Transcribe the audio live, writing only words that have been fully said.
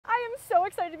I'm so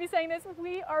excited to be saying this.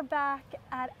 We are back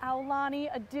at Aulani,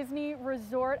 a Disney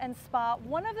resort and spa.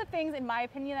 One of the things, in my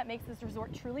opinion, that makes this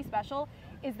resort truly special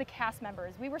is the cast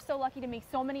members. We were so lucky to meet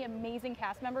so many amazing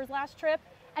cast members last trip,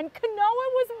 and KANOA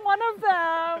was one of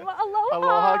them. Aloha.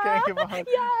 Aloha, thank you, Mom.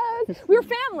 Yes, we're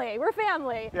family. We're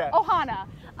family. Yes. Ohana.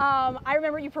 I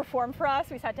remember you performed for us.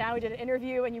 We sat down, we did an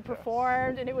interview, and you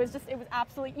performed, and it was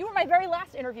absolutely. You were my very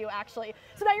last interview, actually.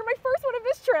 So now you're my first one of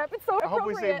this trip. It's so appropriate. I hope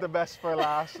we saved the best for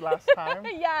last time.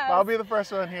 Yes. But I'll be the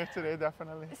first one here today,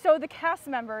 definitely. So the cast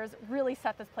members really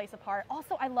set this place apart.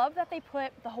 Also, I love that they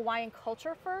put the Hawaiian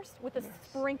culture first with a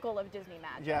sprinkle of Disney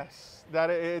magic. Yes,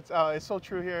 it's so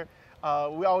true here.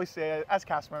 We always say, as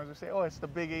cast members, we say, oh, it's the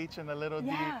big H and the little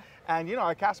D. And, you know,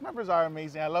 our cast members are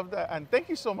amazing. I love that. And thank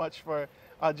you so much for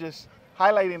just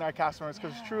highlighting our cast members,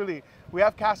 because truly, we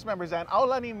have cast members, and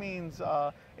Aulani means,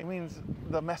 it means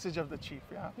the message of the chief,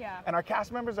 And our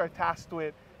cast members are tasked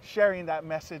with sharing that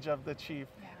message of the chief.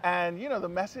 And, you know, the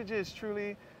message is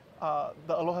truly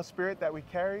the Aloha spirit that we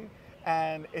carry,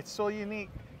 and it's so unique.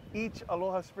 Each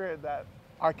Aloha spirit that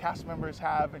our cast members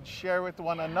have and share with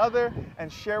one another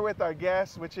and share with our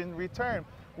guests, which in return,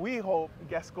 we hope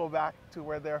guests go back to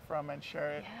where they're from and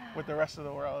share it with the rest of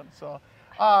the world. So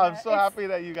I'm so happy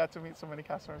that you got to meet so many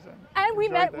cast members. And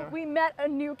we met a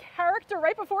new character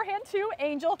right beforehand too,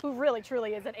 Angel, who really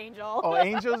truly is an angel. Oh,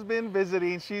 Angel's been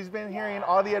visiting. She's been hearing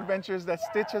all the adventures that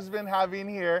Stitch has been having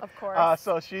here. Of course.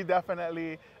 So she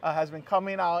definitely has been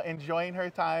coming out, enjoying her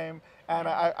time. And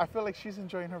I feel like she's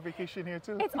enjoying her vacation here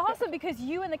too. It's awesome because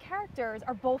you and the characters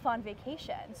are both on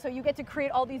vacation. So you get to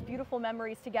create all these beautiful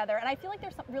memories together. And I feel like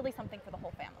there's really something for the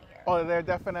whole family here. Oh, there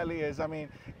definitely is. I mean,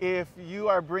 if you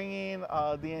are bringing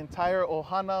the entire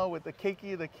ohana with the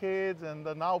keiki, the kids, and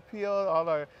the naupio,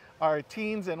 all our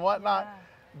teens and whatnot,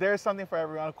 there's something for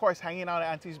everyone. Of course, hanging out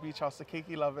at Auntie's Beach House, the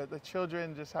keiki love it. The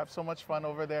children just have so much fun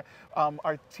over there.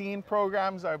 Our teen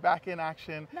programs are back in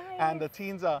action. And the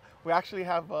teens, we actually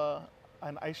have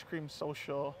an ice cream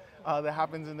social that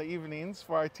happens in the evenings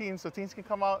for our teens. So teens can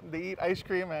come out, they eat ice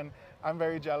cream, and I'm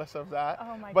very jealous of that.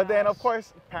 Oh my But then, of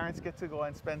course, parents get to go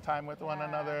and spend time with one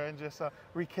another and just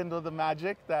rekindle the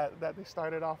magic that they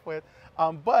started off with.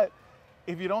 But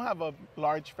if you don't have a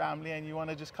large family and you want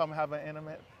to just come have an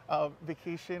intimate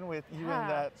vacation with you and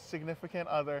that significant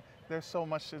other, there's so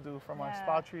much to do, from our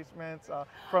spa treatments,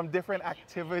 from different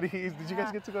activities. Did you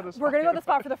guys get to go to the spa? We're going to go to the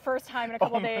spa for the first time in a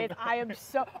couple days. I am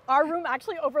our room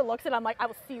actually overlooks it. I'm like, I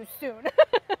will see you soon.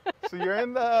 So you're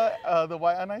in the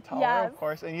Waianae Tower, of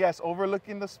course. And yes,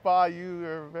 overlooking the spa, you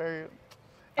are very...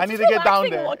 I need to get down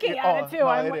there. Looking at it too.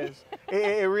 No, it is.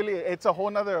 It really, it's a whole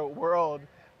nother world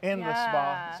in the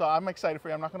spa. So I'm excited for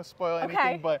you. I'm not going to spoil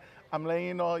anything, but I'm letting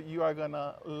you know you are going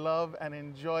to love and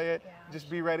enjoy it. Just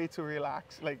be ready to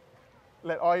relax. Like,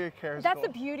 let all your cares go. That's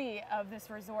the beauty of this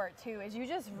resort too, is you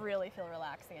just really feel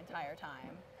relaxed the entire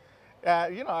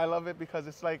time. You know, I love it because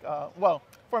it's like, well,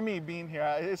 for me being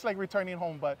here, it's like returning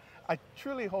home, but I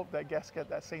truly hope that guests get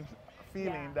that same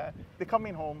feeling that they're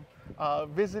coming home,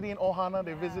 visiting Ohana,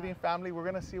 they're visiting family. We're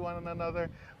going to see one another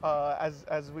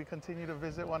as we continue to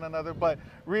visit one another, but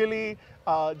really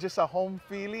just a home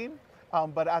feeling.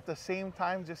 But at the same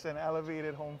time, just an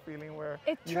elevated home feeling where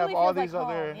you have all these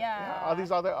other, all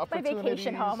these other opportunities. My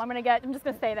vacation home. I'm just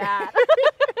gonna say that.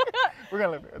 We're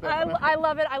gonna live here. I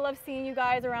love it. I love seeing you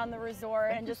guys around the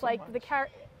resort and just like the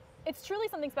character. It's truly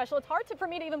something special. It's hard for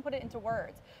me to even put it into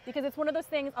words because it's one of those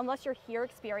things, unless you're here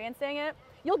experiencing it,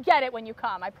 you'll get it when you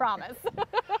come, I promise.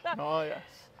 Oh, yes.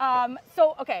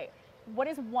 So, okay, what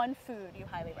is one food you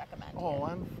highly recommend? Oh,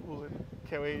 one food.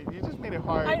 Okay, wait, you just made it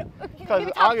hard.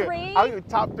 Maybe top three? I'll give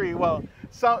top three. Well,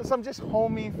 some just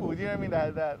homey food, you know what I mean?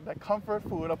 That comfort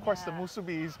food, of course, the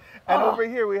musubis. And over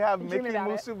here we have Mickey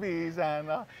musubis. And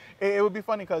it would be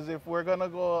funny because if we're going to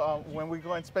go, when we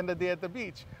go and spend the day at the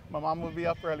beach, my mom will be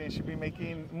up early and she'll be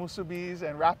making musubis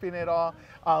and wrapping it all.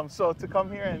 So to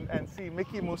come here and see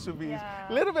Mickey musubis,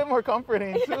 a little bit more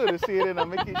comforting too, to see it in a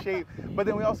Mickey shape. But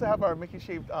then we also have our Mickey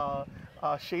shaped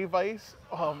shave ice.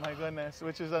 Oh my goodness,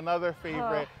 which is another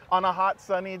favorite. On a hot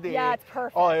sunny day. Yeah, it's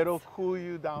perfect. Oh, it'll cool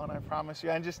you down, I promise you.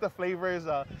 And just the flavors,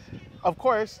 of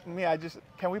course,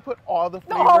 can we put all the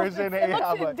flavors in it?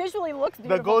 It visually looks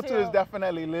beautiful. The go-to is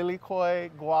definitely lilikoi,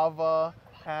 guava,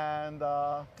 and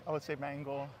I would say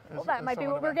mango. Well, that might be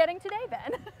what we're getting today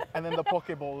then. And then the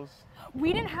poke bowls.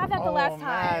 We didn't have that the last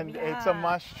time. Oh man, it's a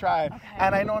must try.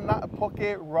 And I know not poke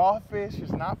raw fish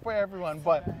is not for everyone,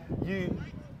 but you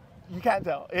can't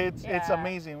tell. It's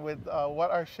amazing with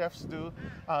what our chefs do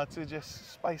to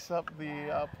just spice up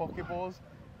the poke bowls.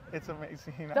 It's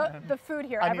amazing. The food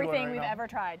here, I need one everything right we've now. ever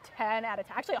tried, 10 out of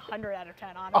 10. Actually, 100 out of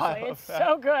 10, honestly. love It's that.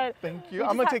 so good. Thank you.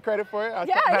 I'm going to take credit for it.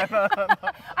 Yeah. No.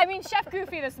 I mean, Chef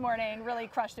Goofy this morning really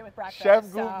crushed it with breakfast. Chef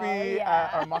so, Goofy yeah.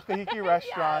 at our Makahiki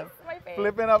restaurant. Yes, my favorite.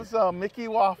 Flipping up some Mickey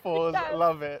waffles. Yes.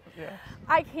 Love it. Yeah.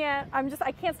 I can't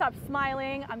stop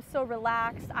smiling. I'm so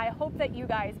relaxed. I hope that you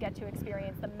guys get to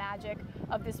experience the magic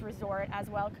of this resort as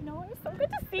well. KANOA, it's so good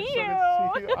to see you.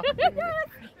 So good to see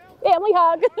you. Family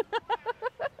hug.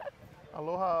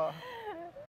 Aloha.